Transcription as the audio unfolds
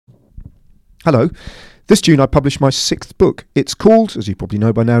Hello. This June I published my 6th book. It's called, as you probably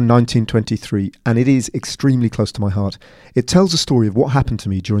know by now, 1923, and it is extremely close to my heart. It tells the story of what happened to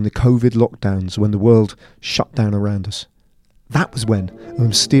me during the COVID lockdowns when the world shut down around us. That was when a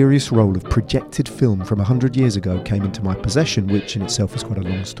mysterious roll of projected film from 100 years ago came into my possession, which in itself is quite a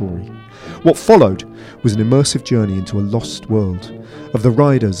long story. What followed was an immersive journey into a lost world, of the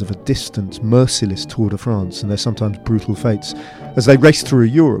riders of a distant, merciless Tour de France and their sometimes brutal fates, as they raced through a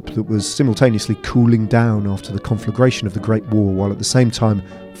Europe that was simultaneously cooling down after the conflagration of the Great War, while at the same time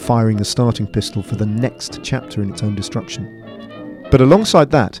firing the starting pistol for the next chapter in its own destruction. But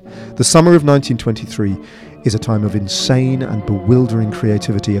alongside that, the summer of 1923 is a time of insane and bewildering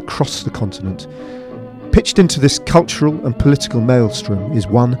creativity across the continent. Pitched into this cultural and political maelstrom is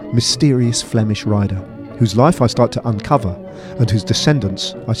one mysterious Flemish rider, whose life I start to uncover and whose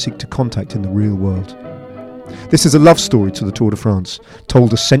descendants I seek to contact in the real world. This is a love story to the Tour de France,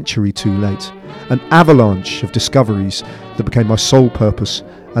 told a century too late, an avalanche of discoveries that became my sole purpose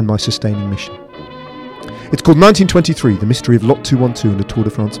and my sustaining mission. It's called 1923, The Mystery of Lot 212 and a Tour de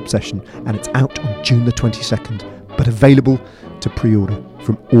France Obsession, and it's out on June the 22nd, but available to pre-order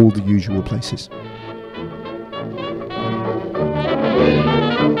from all the usual places.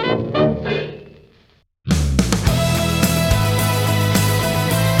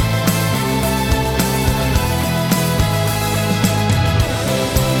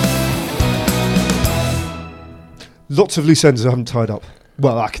 Lots of loose ends I haven't tied up.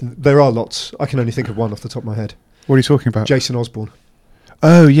 Well, there are lots. I can only think of one off the top of my head. What are you talking about? Jason Osborne.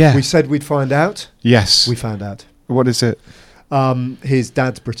 Oh, yeah. We said we'd find out. Yes. We found out. What is it? His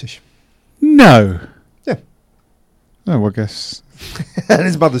dad's British. No. Yeah. Oh, well, I guess. And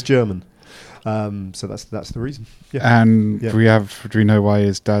his mother's German. So that's the reason. Yeah. And Yeah. do we know why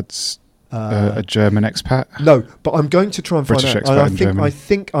his dad's a German expat? No, but I'm going to try and British find expat out. in Germany. I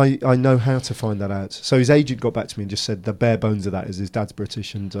think I know how to find that out. So his agent got back to me and just said the bare bones of that is his dad's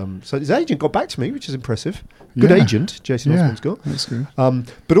British, and so his agent got back to me, which is impressive. Good Yeah. agent, Jason Osborne's got. That's good.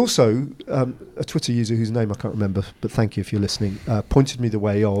 But also a Twitter user whose name I can't remember, but thank you if you're listening, pointed me the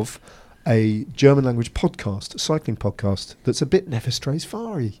way of a German language podcast, a cycling podcast, that's a bit Never Strays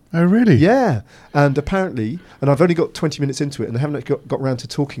Fari. Oh, really? Yeah, and apparently, and I've only got 20 minutes into it, and I haven't got around to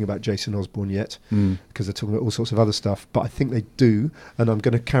talking about Jason Osborne yet, because they're talking about all sorts of other stuff, but I think they do, and I'm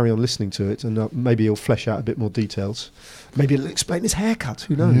going to carry on listening to it, and maybe he'll flesh out a bit more details. Maybe it'll explain his haircut,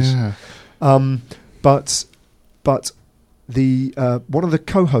 who knows? Yeah. But the one of the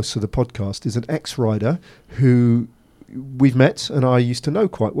co-hosts of the podcast is an ex-rider who we've met, and I used to know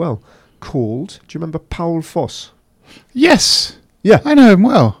quite well, called, do you remember Paul Voss? Yes. Yeah. I know him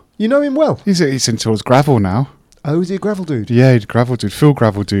well. You know him well? He's into his gravel now. Oh, is he a gravel dude? Yeah, he's a gravel dude. Full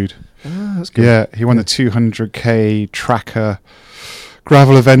gravel dude. Ah, that's good. Yeah, he won the 200k tracker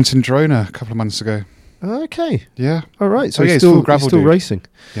gravel event in Drona a couple of months ago. Okay. Yeah. All right. So yeah, he's he's full still gravel dude. racing.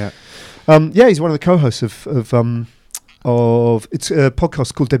 Yeah. Yeah, he's one of the co-hosts of it's a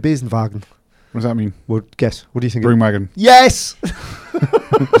podcast called Der Besenwagen. What does that mean? Well, guess. What do you think? Broom wagon. Yes.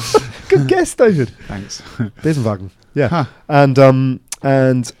 Good guess, David. Thanks. Besenwagen. Yeah. Huh.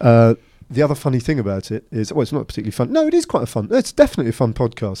 And the other funny thing about it is, well, it's not particularly fun. No, it is quite a fun. It's definitely a fun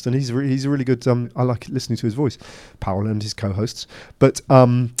podcast, and he's a really good. I like listening to his voice, Powell and his co-hosts. But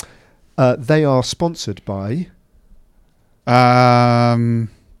they are sponsored by.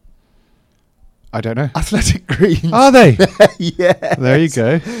 I don't know. Athletic Greens. Are they? Yeah. There you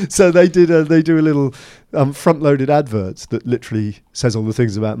go. So they do a little front-loaded adverts that literally says all the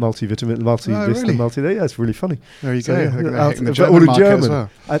things about multivitamin, really? multi. Yeah, it's really funny. There you So, go. yeah, They're hitting the all German in market German. as well.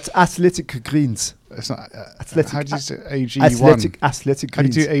 It's Athletic Greens. It's not. Athletic- how do you say AG1? Athletic How do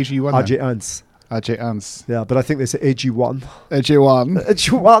Greens. you do AG1? then? AG1. AG1. Yeah, but I think they say AG1. AG1.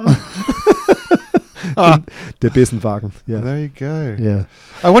 AG1. Der Besenwagen. Yeah. There you go. Yeah.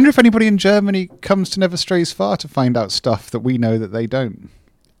 I wonder if anybody in Germany comes to Never Strays Far to find out stuff that we know that they don't.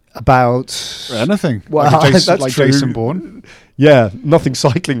 About Anything. Well, like that's like true. Jason Bourne. Yeah, nothing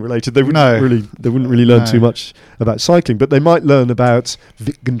cycling related. They wouldn't really learn too much about cycling, but they might learn about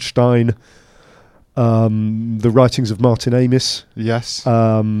Wittgenstein, the writings of Martin Amis, Yes.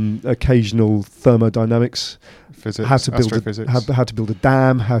 occasional thermodynamics, Physics. how to build astrophysics. how to build a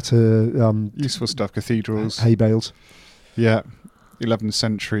dam, how to Useful stuff. Cathedrals. hay bales. Yeah. 11th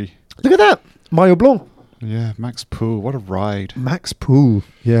century. Look at that, Maillot Blanc, Yeah. Max Poole. What a ride. Max Poole.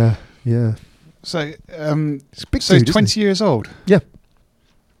 Yeah. So, It's a big so dude, he's isn't 20 years old. Yeah.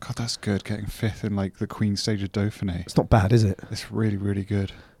 God, that's good. Getting 5th in like the Queen stage of Dauphiné. It's not bad, is it? It's really, really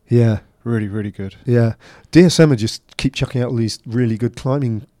good. Yeah. Really, really good. Yeah. DSM are just keep chucking out all these really good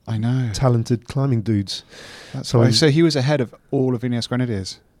climbing, I know. talented climbing dudes. That's So why. I'm- So he was ahead of all of Ineos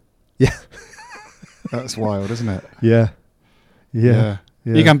Grenadiers. Yeah. That's wild, isn't it? Yeah. Yeah.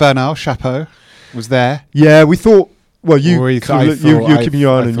 Egan Bernal, chapeau, was there. Yeah, we thought. Well, you Or were keeping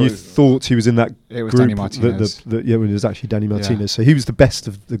your eye on, and you thought he was in that It was group. Danny Martinez. When it was actually Danny Martinez. So he was the best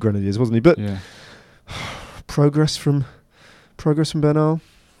of the Grenadiers, wasn't he? But progress from Bernal.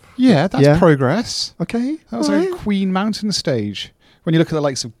 Yeah, that's progress. Okay, That was like Queen Mountain stage. When you look at the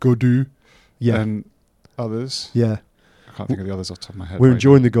likes of Godou and others. Yeah. I can't think of the others off the top of my head. We're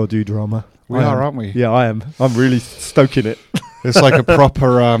enjoying the Godou drama. We are, aren't we? Yeah, I am. I'm really stoking it. It's like a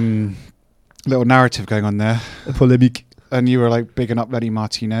proper little narrative going on there. A polemique. And you were like bigging up Lenny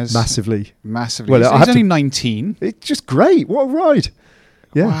Martinez. Massively. Well, he's only 19. It's just great. What a ride.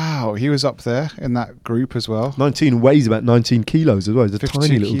 Yeah. Wow, he was up there in that group as well. 19, weighs about 19 kilos as well. He's a 52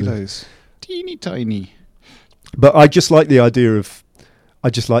 tiny little kilos. Teeny tiny. But I just like the idea of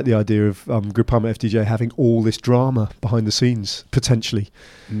Groupama FDJ having all this drama behind the scenes potentially,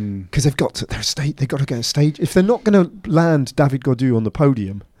 because they've got to get a stage. If they're not going to land David Godou on the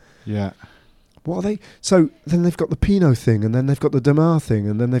podium, what are they? So then they've got the Pinot thing, and then they've got the Demar thing,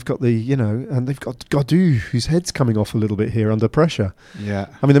 and then they've got and they've got Godou, whose head's coming off a little bit here under pressure. Yeah,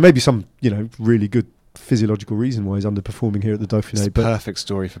 I mean there may be some really good physiological reason why he's underperforming here at the Dauphiné. It's a perfect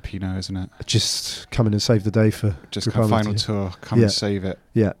story for Pinot, isn't it? Just come in and save the day for final tour, and save it.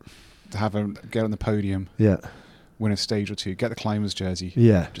 Yeah, to have him get on the podium. Yeah, win a stage or two, get the climbers jersey.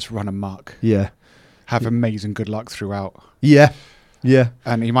 Yeah, just run amok. Yeah, have amazing good luck throughout. Yeah. Yeah,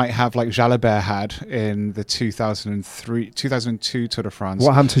 and he might have like Jalabert had in the 2002 Tour de France.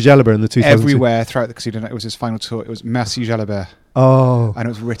 What happened to Jalabert in the 2002? Everywhere throughout because it was his final tour. It was Merci Jalabert. Oh, and it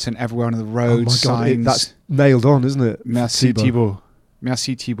was written everywhere on the road. Oh my signs. God, that's nailed on, isn't it? Merci Thibaut.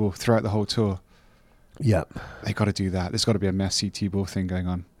 Merci Thibaut throughout the whole tour. Yeah, they got to do that. There's got to be a Merci Thibaut thing going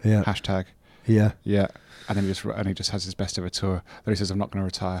on. Yeah, hashtag. Yeah, yeah. And then he just has his best ever tour. Then he says, "I'm not going to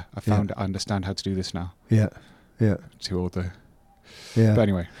retire. I found it. I understand how to do this now." Yeah, yeah. To all the. Yeah. But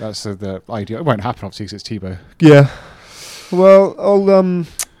anyway, that's the idea. It won't happen, obviously, because it's Thibaut. Yeah. Well,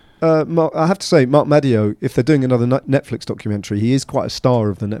 I have to say, Marc Madiot, if they're doing another Netflix documentary, he is quite a star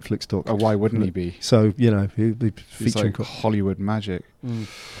of the Netflix doc. Oh, why wouldn't he be? So, he'll be featuring... He's like Hollywood magic. Do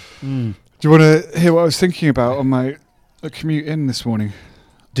you want to hear what I was thinking about on my commute in this morning?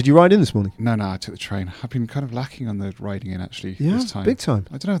 Did you ride in this morning? No, I took the train. I've been kind of lacking on the riding in, actually, this time. Big time.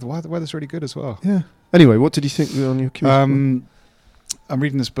 I don't know, the weather's really good as well. Yeah. Anyway, what did you think on your commute? I'm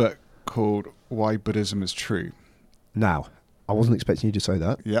reading this book called Why Buddhism is True. Now, I wasn't expecting you to say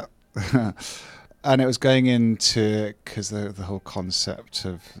that. Yeah. And it was going into, because the whole concept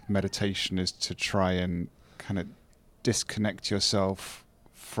of meditation is to try and kind of disconnect yourself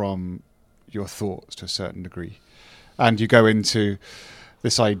from your thoughts to a certain degree. And you go into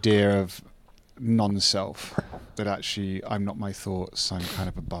this idea of non-self, that actually I'm not my thoughts, I'm kind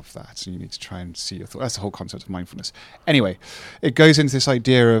of above that, and you need to try and see your thoughts. That's the whole concept of mindfulness. Anyway, it goes into this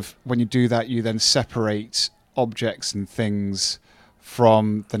idea of when you do that, you then separate objects and things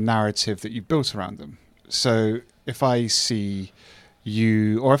from the narrative that you've built around them. So if I see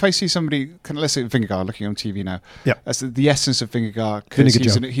you, or if I see somebody, let's say Vingegaard looking on TV now, that's the essence of Vingegaard, because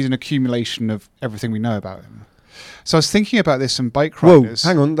he's an accumulation of everything we know about him. So I was thinking about this in bike riders. Whoa,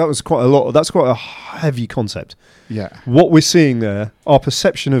 hang on, that was quite a lot. That's quite a heavy concept. Yeah. What we're seeing there, our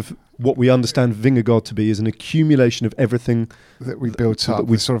perception of what we understand Vingegaard to be is an accumulation of everything that we built up.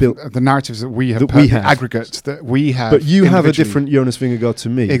 We've built, the narratives that we have, the aggregate that we have. But you have a different Jonas Vingegaard to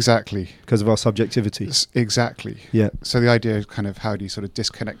me. Exactly. Because of our subjectivity. Exactly. Yeah. So the idea is kind of how do you sort of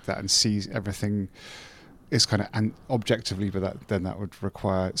disconnect that and see everything is kind of objectively, but that would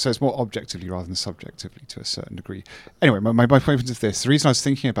require... So it's more objectively rather than subjectively to a certain degree. Anyway, my point is this. The reason I was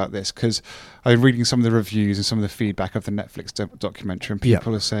thinking about this, because I'm reading some of the reviews and some of the feedback of the Netflix documentary, and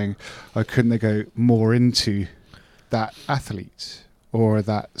people are saying, couldn't they go more into that athlete or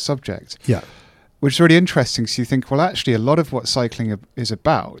that subject? Yeah. Which is really interesting, because you think, well, actually, a lot of what cycling is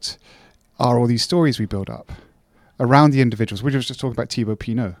about are all these stories we build up around the individuals. We were just talking about Thibaut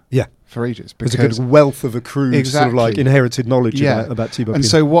Pinot for ages. There's a good wealth of accrued sort of like inherited knowledge about Thibaut Pinot. And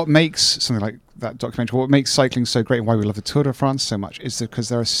so what makes something like that documentary, what makes cycling so great and why we love the Tour de France so much is because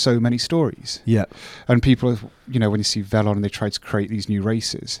there are so many stories. Yeah. And people, when you see Velon and they try to create these new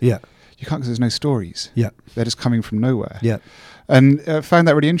races, you can't because there's no stories. Yeah. They're just coming from nowhere. Yeah. And I found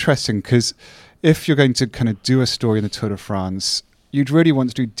that really interesting because if you're going to kind of do a story in the Tour de France, you'd really want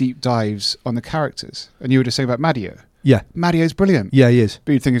to do deep dives on the characters. And you were just saying about Madiot. Yeah. Madiot's brilliant. Yeah, he is.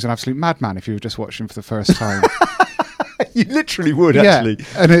 But you'd think he's an absolute madman if you were just watching him for the first time. You literally would, actually.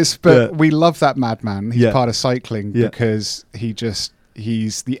 And we love that madman. He's part of cycling because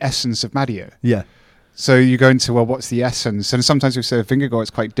he's the essence of Madiot. Yeah. So you go into, well, what's the essence? And sometimes we say of Vingegaard, it's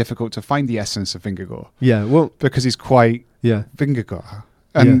quite difficult to find the essence of Vingegaard. Yeah, well, because he's quite Vingegaard.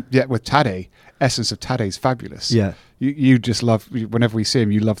 And yet with Tadej, essence of Tadej is fabulous. Yeah. You just love, whenever we see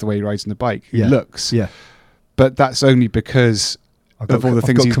him, you love the way he rides on the bike. He looks. Yeah. But that's only because of all the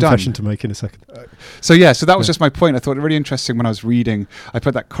things he's done. I've got a confession to make in a second. So that was just my point. I thought it really interesting when I was reading. I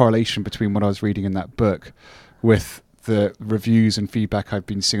put that correlation between what I was reading in that book with the reviews and feedback I've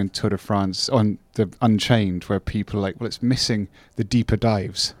been seeing on Tour de France, on the Unchained, where people are like, well, it's missing the deeper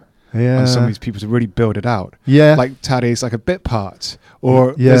dives. Yeah. On some of these people to really build it out. Yeah. Like Tadej's like a bit part.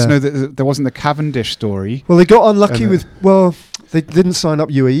 Or there wasn't the Cavendish story. Well, they got unlucky they didn't sign up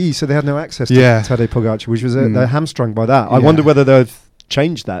UAE, so they had no access to Tadej Pogacar, which was they're hamstrung by that. I wonder whether they've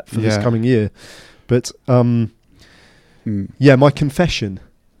changed that for this coming year. But my confession.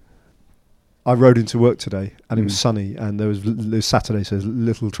 I rode into work today, and it was sunny, and it was Saturday, so there's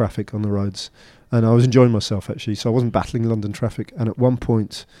little traffic on the roads, and I was enjoying myself actually. So I wasn't battling London traffic. And at one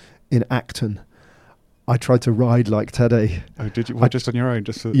point in Acton, I tried to ride like Tadej. Oh, did you? Just on your own?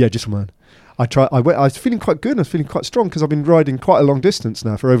 Just on my own. I was feeling quite good. I was feeling quite strong because I've been riding quite a long distance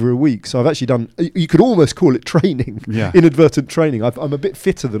now for over a week. So I've actually done, you could almost call it training, inadvertent training. I'm a bit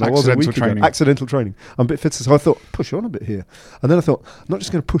fitter than I was a week ago. Accidental training. I'm a bit fitter. So I thought, push on a bit here. And then I thought, I'm not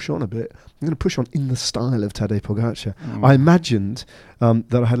just going to push on a bit. I'm going to push on in the style of Tadej Pogacar. I imagined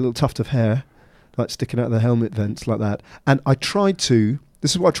that I had a little tuft of hair, like sticking out of the helmet vents like that. And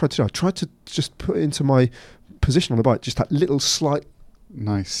this is what I tried to do. I tried to just put into my position on the bike, just that little slight,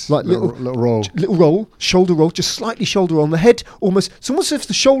 nice, like little roll, shoulder roll, just slightly shoulder roll. And the head it's almost as if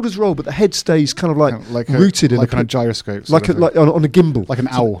the shoulders roll, but the head stays kind of like rooted like on a gyroscope, like on a gimbal, like an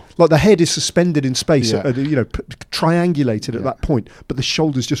owl. Like the head is suspended in space, triangulated at that point, but the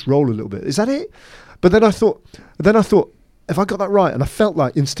shoulders just roll a little bit. Is that it? But then I thought, if I got that right, and I felt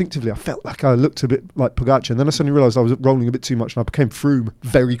like instinctively, I looked a bit like Pogacar, and then I suddenly realised I was rolling a bit too much, and I became Froome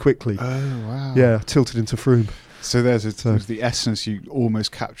very quickly. Oh wow! Yeah, tilted into Froome. So there's the essence. You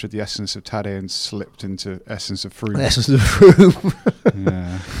almost captured the essence of Tadej and slipped into essence of Froome. Essence of Froome.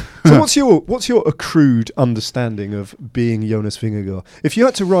 Yeah. So what's your accrued understanding of being Jonas Vingegaard? If you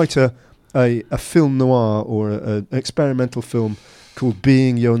had to write a film noir or an experimental film called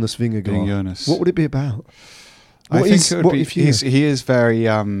Being Jonas Vingegaard, what would it be about? I think it would be. He is very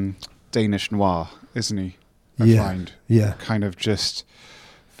Danish noir, isn't he? I find. Yeah. Kind of just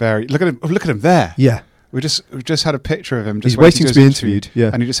very. Look at him there. Yeah. We just had a picture of him. He's waiting to be interviewed. Yeah.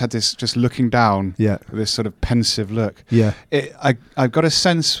 And he just had this, just looking down. Yeah. With this sort of pensive look. Yeah. I've got a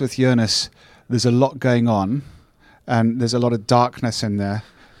sense with Jonas, there's a lot going on, and there's a lot of darkness in there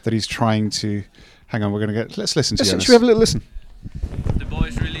that he's trying to. Hang on, let's listen to Jonas. Should we have a little listen? The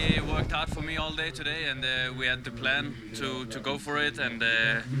boys really worked hard for me all day today, and we had the plan to go for it, and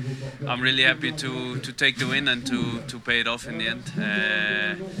I'm really happy to take the win and to pay it off in the end.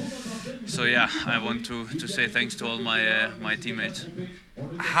 So yeah, I want to say thanks to all my teammates.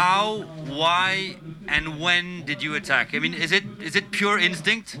 How, why, and when did you attack? I mean, is it pure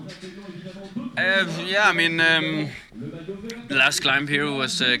instinct? Yeah, I mean, the last climb here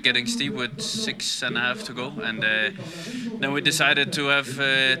was getting steep with 6.5 to go, and then we decided to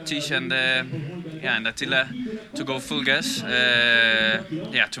have Tish and Attila to go full gas,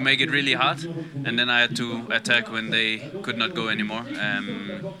 to make it really hard, and then I had to attack when they could not go anymore,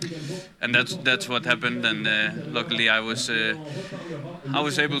 and that's what happened. And luckily I was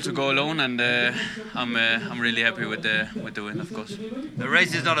able to go alone, and I'm really happy with the win, of course. The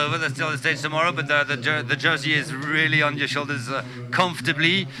race is not over. There's still a stage tomorrow, but the jersey is really on your shoulders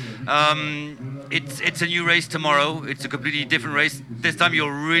comfortably. It's a new race tomorrow. It's a completely different race. This time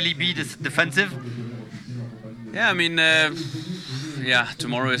you'll really be defensive. Yeah, I mean,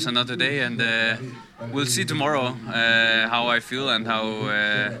 tomorrow is another day, and we'll see tomorrow how I feel and how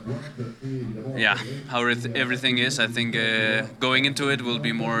everything is. I think going into it will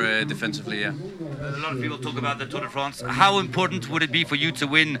be more defensively. Yeah. A lot of people talk about the Tour de France. How important would it be for you to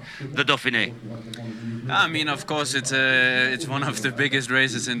win the Dauphiné? I mean, of course, it's one of the biggest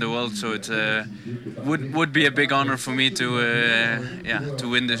races in the world, so it would be a big honor for me to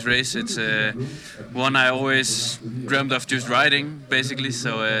win this race. It's one I always dreamed of just riding, basically.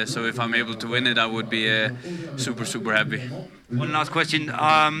 So if I'm able to win it, I would be super happy. One last question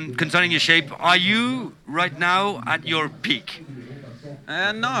concerning your shape. Are you right now at your peak?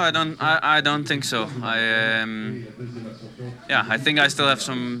 No, I don't think so. I think I still have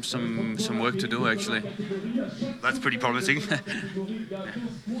some work to do, actually. That's pretty promising.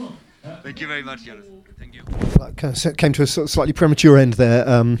 Thank you very much, Jonas. Thank you. Came to a slightly premature end there,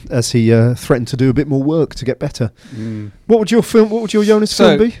 as he threatened to do a bit more work to get better. What would your Jonas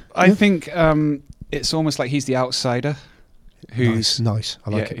film be? I think it's almost like he's the outsider. Nice. I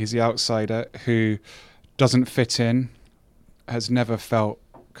like it. He's the outsider who doesn't fit in, has never felt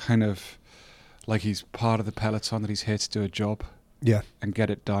kind of like he's part of the peloton, that he's here to do a job and get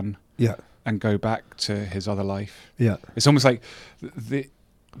it done and go back to his other life. Yeah. It's almost like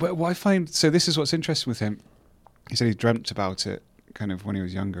what I find, so this is what's interesting with him. He said he dreamt about it kind of when he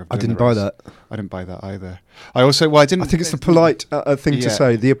was younger. I didn't buy that. I didn't buy that either. I also, I think it's the polite thing to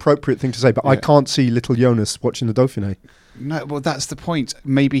say, the appropriate thing to say, but I can't see little Jonas watching the Dauphiné. No, well, that's the point.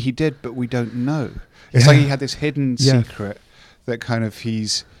 Maybe he did, but we don't know. It's like he had this hidden secret that kind of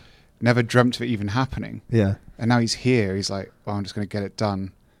he's never dreamt of it even happening. Yeah. And now he's here. He's like, well, I'm just going to get it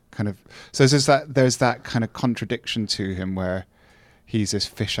done. Kind of. So there's that kind of contradiction to him where he's this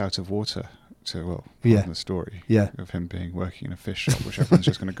fish out of water. To the story of him working in a fish shop, which everyone's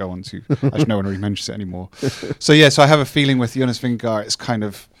just going to go on to. Actually, no one really mentions it anymore. So I have a feeling with Jonas Vingegaard, it's kind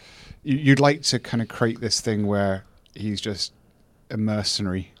of you'd like to kind of create this thing where he's just a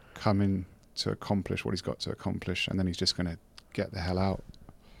mercenary coming to accomplish what he's got to accomplish, and then he's just going to get the hell out.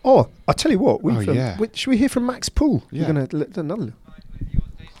 Oh, I tell you what, should we hear from Max Poole? Yeah. You're going to let another look.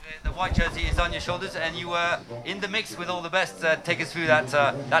 The white jersey is on your shoulders, and you were in the mix with all the best. Take us through that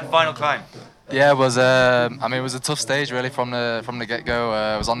final climb. Yeah, it was. It was a tough stage really from the get-go.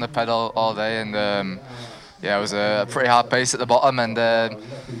 I was on the pedal all day, and it was a pretty hard pace at the bottom, and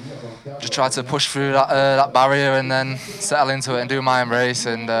just tried to push through that barrier and then settle into it and do my own race,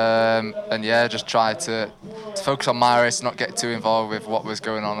 and just try to focus on my race, not get too involved with what was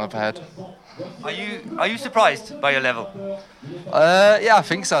going on up ahead. Are you surprised by your level? I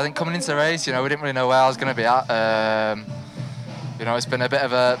think so. I think coming into the race, we didn't really know where I was going to be at. It's been a bit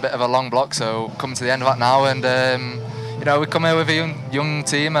of a long block, so coming to the end of that now, and we come here with a young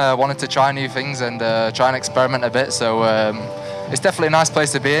team, wanted to try new things and try and experiment a bit. So it's definitely a nice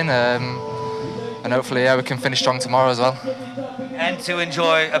place to be in, and hopefully, we can finish strong tomorrow as well. And to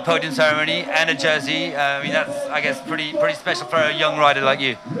enjoy a podium ceremony and a jersey, that's, I guess, pretty special for a young rider like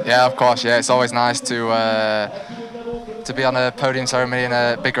you. Yeah, of course. Yeah, it's always nice to be on a podium ceremony in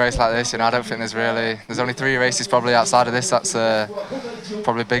a big race like this. I don't think there's only 3 races probably outside of this that's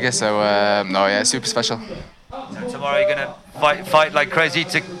probably bigger. So it's super special. So tomorrow you're gonna fight like crazy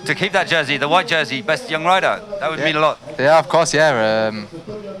to keep that jersey, the white jersey, best young rider. That would mean a lot. Yeah, of course. Yeah.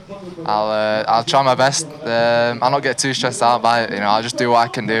 I'll try my best. I'll not get too stressed out by it. I'll just do what I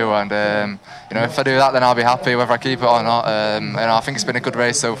can do, and if I do that, then I'll be happy whether I keep it or not. I think it's been a good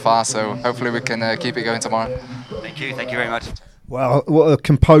race so far, so hopefully we can keep it going tomorrow. Thank you very much. Well, what a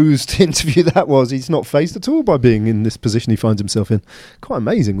composed interview that was. He's not phased at all by being in this position he finds himself in. Quite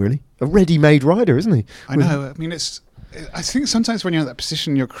amazing, really. A ready-made rider, isn't he? I know. I think sometimes when you're in that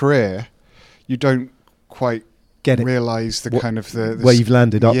position in your career, you don't quite realise the kind of the where you've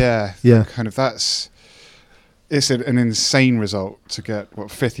landed up. Yeah. Kind of it's an insane result to get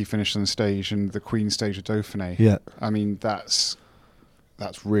 5th he finished on the stage in the Queen stage of Dauphiné. Yeah.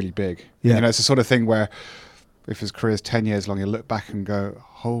 That's really big. Yeah. It's the sort of thing where if his career's 10 years long, you look back and go,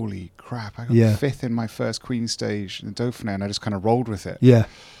 holy crap, I got 5th in my first Queen stage in the Dauphiné, and I just kind of rolled with it. Yeah.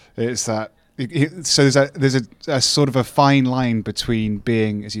 It's that. So there's a sort of a fine line between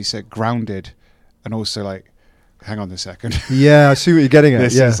being, as you said, grounded and also like, hang on a second. Yeah, I see what you're getting at.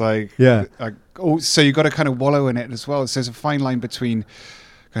 This is like, so you've got to kind of wallow in it as well. So there's a fine line between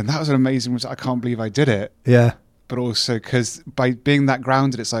going, that was an amazing result, I can't believe I did it. Yeah. But also because by being that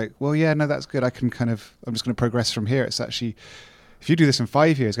grounded, it's like, well, yeah, no, that's good. I'm just going to progress from here. It's actually, if you do this in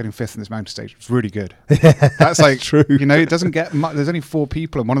 5 years, getting 5th in this mountain stage, it's really good. That's like, true. It doesn't get much. There's only 4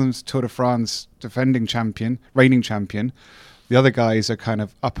 people, and one of them's Tour de France defending champion, reigning champion. The other guys are kind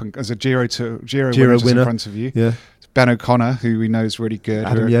of up and as a Giro winner in front of you. Yeah. It's Ben O'Connor, who we know is really good.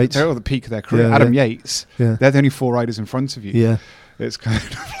 Adam Yates. They're at the peak of their career. Adam Yates. Yeah. They're the only 4 riders in front of you. Yeah. It's kind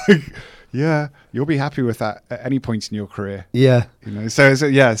of like, yeah, you'll be happy with that at any point in your career. Yeah. So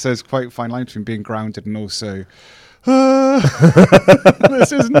it's quite a fine line between being grounded and also,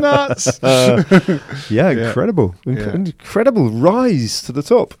 this is nuts. Incredible. Incredible rise to the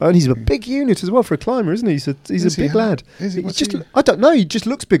top. And he's a big unit as well for a climber, isn't he? He's a big lad. I don't know, he just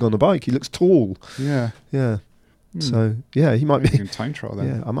looks big on the bike. He looks tall. Yeah. Yeah. So, he might be. Time trial then.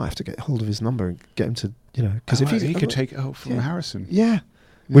 Yeah, I might have to get hold of his number and get him to, because if he could take it out from Harrison. Yeah.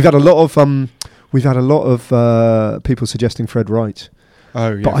 We've had a lot of people suggesting Fred Wright.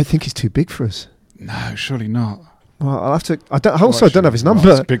 Oh, yeah. But I think he's too big for us. No, surely not. Well, I'll have to. I don't have his number.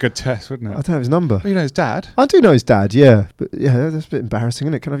 That's a bigger test, wouldn't it? I don't have his number. Well, you know his dad. I do know his dad. Yeah, but that's a bit embarrassing,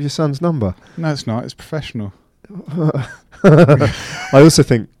 isn't it? Can I have your son's number? No, it's not. It's professional. I also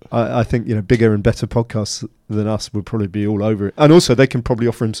think I think bigger and better podcasts than us would probably be all over it, and also they can probably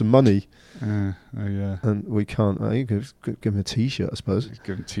offer him some money. Oh yeah. And we can't. You could give him a T-shirt, I suppose.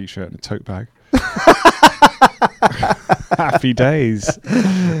 Give him a T-shirt and a tote bag. Happy days.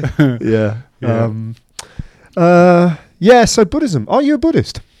 Yeah. Yeah. So Buddhism. Are you a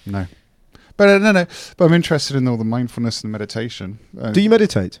Buddhist? No. But no. But I'm interested in all the mindfulness and meditation. Do you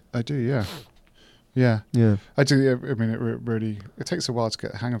meditate? I do. Yeah. Yeah. Yeah. I do. I mean, it takes a while to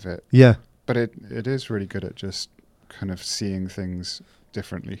get the hang of it. Yeah. But it is really good at just kind of seeing things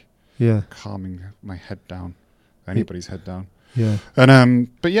differently. Yeah. Calming my head down, anybody's head down. Yeah. And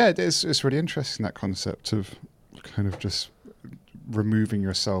but yeah, it's really interesting, that concept of kind of just removing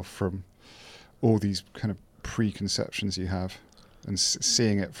yourself from all these kind of preconceptions you have and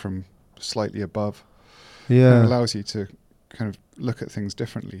seeing it from slightly above. Yeah. It allows you to kind of look at things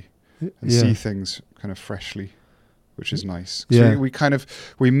differently and see things kind of freshly, which is nice. Yeah. So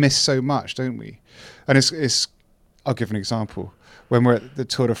we miss so much, don't we? And it's I'll give an example. When we're at the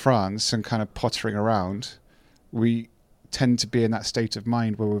Tour de France and kind of pottering around, we tend to be in that state of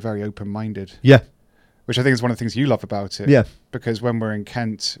mind where we're very open-minded. Yeah. Which I think is one of the things you love about it. Yeah. Because when we're in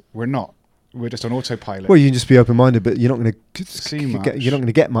Kent, we're not. We're just on autopilot. Well, you can just be open-minded, but you're not going to see much. You're not going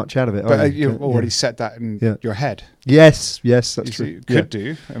to get much out of it. But you've already set that in your head. Yes, that's true. You could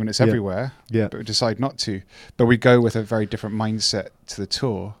do. I mean, it's everywhere. Yeah. But we decide not to. But we go with a very different mindset to the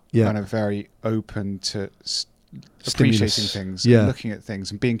tour. Yeah. And are very open to appreciating things, and looking at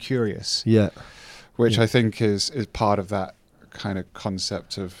things, and being curious. Yeah. Which I think is part of that kind of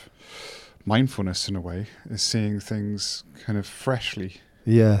concept of mindfulness in a way, is seeing things kind of freshly.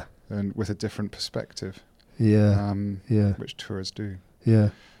 Yeah. And with a different perspective. Yeah. Which tours do. Yeah.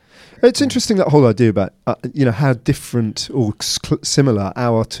 It's interesting, that whole idea about, how different or similar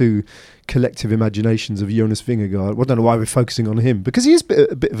our two collective imaginations of Jonas Vingegaard. Well, I don't know why we're focusing on him, because he is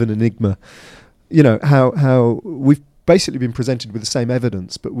a bit of an enigma. How we've basically been presented with the same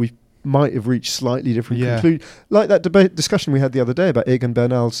evidence, but we might have reached slightly different conclusions. Like that discussion we had the other day about Egan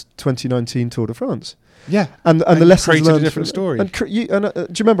Bernal's 2019 Tour de France. Yeah. And the lessons created learned. A different story. And do you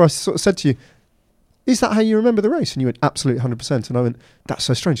remember I sort of said to you, is that how you remember the race? And you went, absolutely 100%. And I went, that's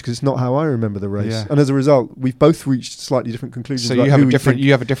so strange, because it's not how I remember the race. Yeah. And as a result, we've both reached slightly different conclusions. So you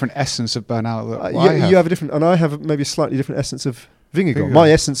have a different essence of Bernal that you have a different, and I have maybe a slightly different essence of Vingegaard.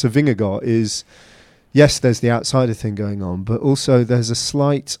 My essence of Vingegaard is, yes, there's the outsider thing going on, but also there's a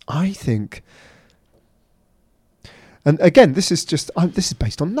slight, I think. And again, this is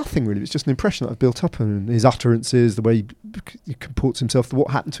based on nothing really. It's just an impression that I've built up, and his utterances, the way he comports himself,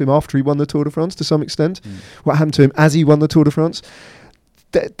 what happened to him after he won the Tour de France to some extent, what happened to him as he won the Tour de France.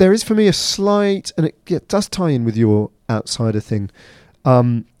 There is for me a slight, and it does tie in with your outsider thing,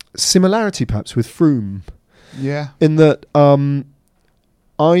 similarity perhaps with Froome. Yeah. In that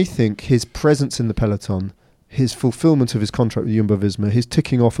I think his presence in the peloton, his fulfillment of his contract with Jumbo-Visma, his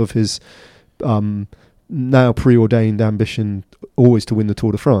ticking off of his now preordained ambition always to win the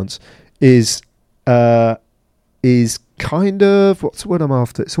Tour de France is kind of, what's the word I'm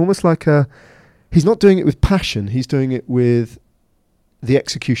after? It's almost like he's not doing it with passion. He's doing it with the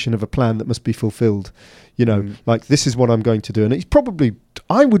execution of a plan that must be fulfilled. Like, this is what I'm going to do. And he's probably,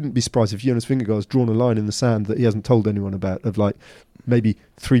 I wouldn't be surprised if Jonas Vingegaard has drawn a line in the sand that he hasn't told anyone about, of like maybe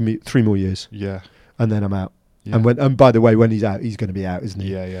three more years. Yeah. And then I'm out. Yeah. And by the way, when he's out, he's going to be out, isn't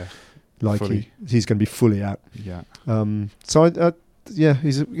he? Yeah, yeah. Like he's going to be fully out. Yeah. So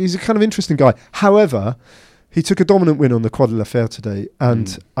he's a kind of interesting guy. However, he took a dominant win on the Croix de la Fer today,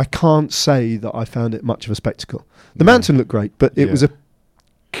 and I can't say that I found it much of a spectacle. The mountain looked great, but it was a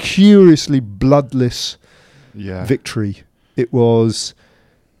curiously bloodless victory. It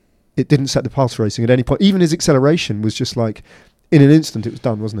didn't set the pulse racing at any point. Even his acceleration was just like, in an instant it was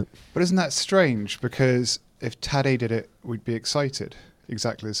done, wasn't it? But isn't that strange? Because if Tadej did it, we'd be excited.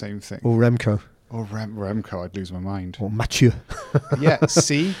 Exactly the same thing. Or Remco. Or Remco, I'd lose my mind. Or Mathieu. Yeah,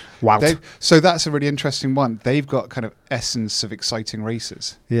 see? Wow. So that's a really interesting one. They've got kind of essence of exciting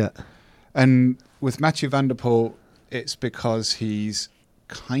races. Yeah. And with Mathieu van der Poel, it's because he's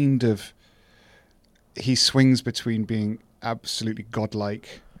kind of, he swings between being absolutely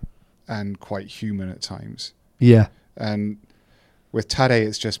godlike and quite human at times. Yeah. And with Tadej,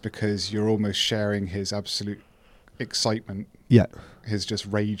 it's just because you're almost sharing his absolute excitement. Yeah. His just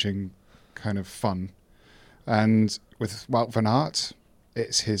raging kind of fun. And with Wout van Aert,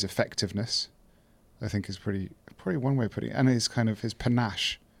 it's his effectiveness, I think, is probably one way of putting it. And his kind of his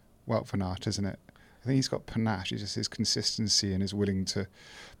panache, Wout van Aert, isn't it? I think he's got panache. It's just his consistency and his willing to,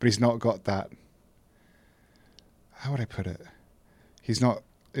 but he's not got that, how would I put it? He's not,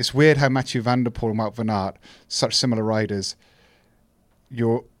 it's weird how Mathieu van der Poel and Wout van Aert, such similar riders,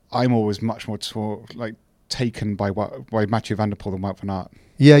 I'm always much more taken by Mathieu van der Poel than Wout van Aert.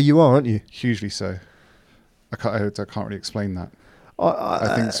 Yeah, you are, aren't you? Hugely so. I can't really explain that.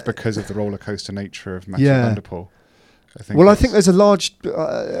 I think it's because of the roller coaster nature of Mathieu van der Poel. I think there's a large.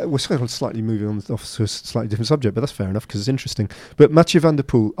 We're slightly moving on off to a slightly different subject, but that's fair enough because it's interesting. But Mathieu van der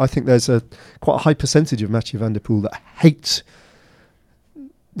Poel, I think there's quite a high percentage of Mathieu van der Poel that hates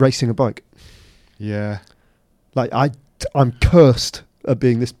racing a bike. Yeah, like I'm cursed at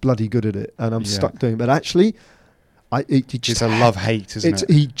being this bloody good at it, and I'm stuck doing it. But actually, it's a love-hate, isn't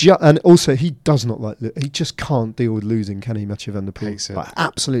it? And also he does not like. He just can't deal with losing, can he, Mathieu van der Poel? Hates it.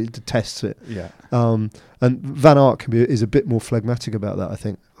 Absolutely detests it. Yeah. And Van Aert is a bit more phlegmatic about that, I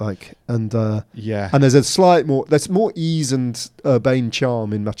think. And there's a there's more ease and urbane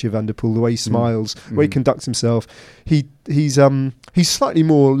charm in Mathieu van der Poel. The way he smiles, the way he conducts himself. He's slightly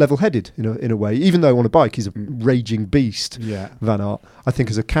more level-headed in a way. Even though on a bike he's a raging beast. Yeah. Van Aert, I think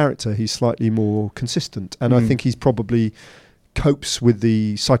as a character he's slightly more consistent, and I think he's probably copes with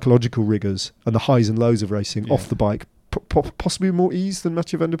the psychological rigours and the highs and lows of racing off the bike. Possibly more ease than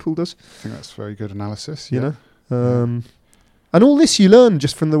Mathieu van der Poel does. I think that's very good analysis. You know, and all this you learn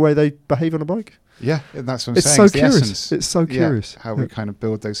just from the way they behave on a bike. Yeah, and that's what I'm saying. So it's curious. The essence. It's so curious how we kind of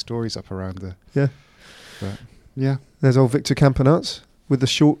build those stories up around the. Yeah. But, yeah. There's old Victor Campenaerts with the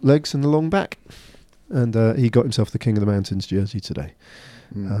short legs and the long back, and he got himself the King of the Mountains jersey today.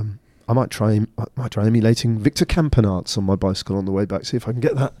 I might try emulating Victor Campenaerts on my bicycle on the way back. See if I can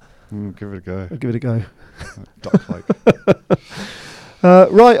get that. Give it a go. I'll give it a go. Duck-like.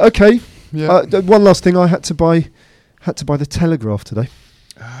 Right, okay. Yeah. One last thing, I had to buy the Telegraph today.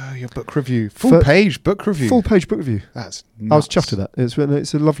 Your book review. Full-page book review. Full-page book review. That's nuts. I was chuffed with that.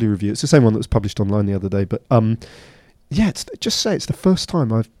 It's a lovely review. It's the same one that was published online the other day. But it's the first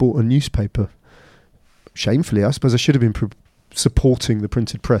time I've bought a newspaper. Shamefully, I suppose I should have been supporting the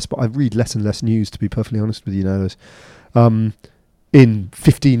printed press, but I read less and less news, to be perfectly honest with you nowadays, in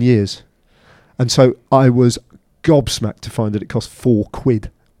 15 years. And so I was gobsmacked to find that it cost £4.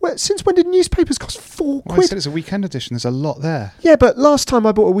 Well, since when did newspapers cost £4? Well, I said it's a weekend edition. There's a lot there. Yeah, but last time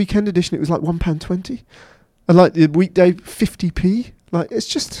I bought a weekend edition, it was like £1.20. And like the weekday, 50p. Like, it's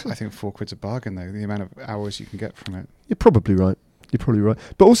just... I think £4's a bargain, though, the amount of hours you can get from it. You're probably right.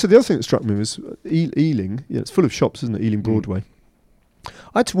 But also the other thing that struck me was Ealing. Yeah, it's full of shops, isn't it? Ealing Broadway.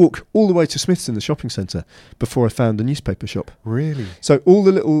 I had to walk all the way to Smith's in the shopping centre before I found a newspaper shop. Really? So all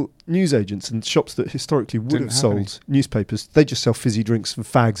the little newsagents and shops that historically would have sold newspapers, they just sell fizzy drinks and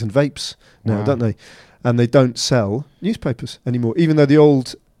fags and vapes now, don't they? And they don't sell newspapers anymore, even though the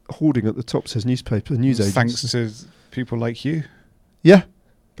old hoarding at the top says newsagents. Thanks to people like you. Yeah.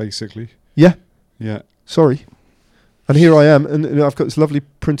 Basically. Yeah. Yeah. Sorry. And here I am, and I've got this lovely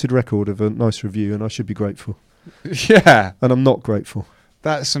printed record of a nice review, and I should be grateful. Yeah. And I'm not grateful.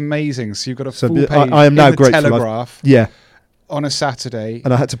 That's amazing. So you've got a full page I am now in the grateful. Telegraph. Yeah. On a Saturday.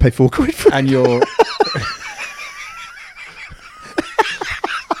 And I had to pay £4 for it. And you're...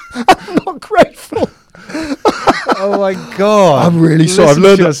 I'm not grateful. Oh my God. I'm really sorry. I've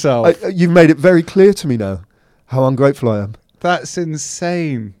learned yourself. You've made it very clear to me now how ungrateful I am. That's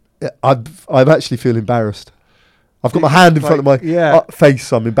insane. I actually feel embarrassed. I've got my hand in front of my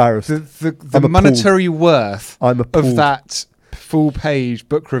face. I'm embarrassed. The monetary worth of that full page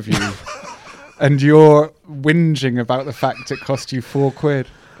book review, and you're whinging about the fact it cost you £4.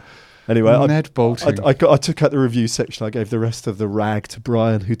 Anyway, Ned Bolting. I took out the review section. I gave the rest of the rag to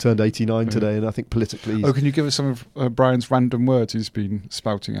Brian, who turned 89 today, and I think politically... can you give us some of Brian's random words he's been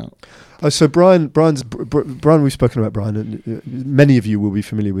spouting out? So Brian, we've spoken about Brian, and many of you will be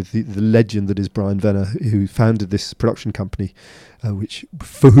familiar with the legend that is Brian Venner, who founded this production company,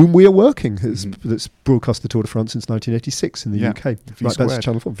 for whom we are working, that's broadcast the Tour de France since 1986 in the UK. Right, that's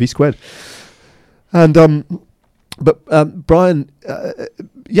Channel 4, V Squared. And... Brian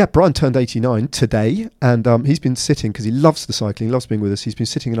turned 89 today, and he's been sitting, because he loves the cycling, he loves being with us. He's been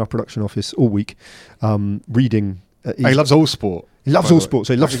sitting in our production office all week, reading. He loves all sport. He loves all sports.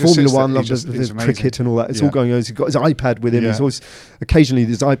 So he loves Formula One, loves the cricket and all that. It's all going on. He's got his iPad with him. He's always, occasionally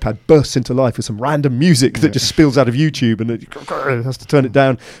his iPad bursts into life with some random music that just spills out of YouTube, and it has to turn it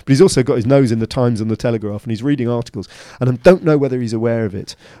down. But he's also got his nose in the Times and the Telegraph, and he's reading articles. And I don't know whether he's aware of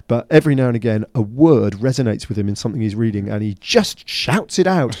it, but every now and again a word resonates with him in something he's reading, and he just shouts it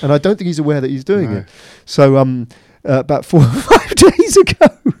out. And I don't think he's aware that he's doing it. So about 4 or 5 days ago,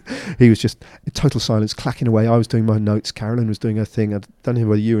 he was just in total silence, clacking away. I was doing my notes. Carolyn was doing her thing. I don't know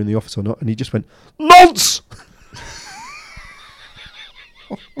whether you were in the office or not. And he just went, "Nonce!"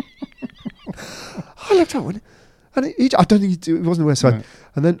 I looked up, and I don't think he wasn't aware. So,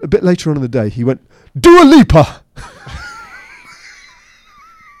 and then a bit later on in the day, he went, "Dua Lipa."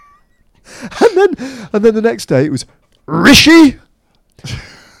 and then the next day it was Rishi.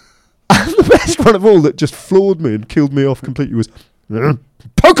 And the best one of all that just floored me and killed me off completely was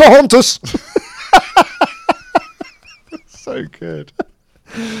Pocahontas. So good.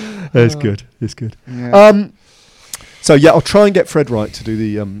 It's good. It's good. Yeah. So yeah, I'll try and get Fred right to do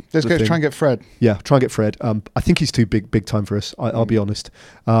the. Let's the go thing. try and get Fred. Yeah, try and get Fred. I think he's too big time for us. I'll be honest.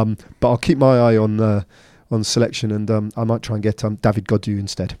 But I'll keep my eye on selection, and I might try and get David Godieu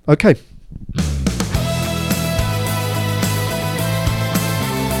instead. Okay.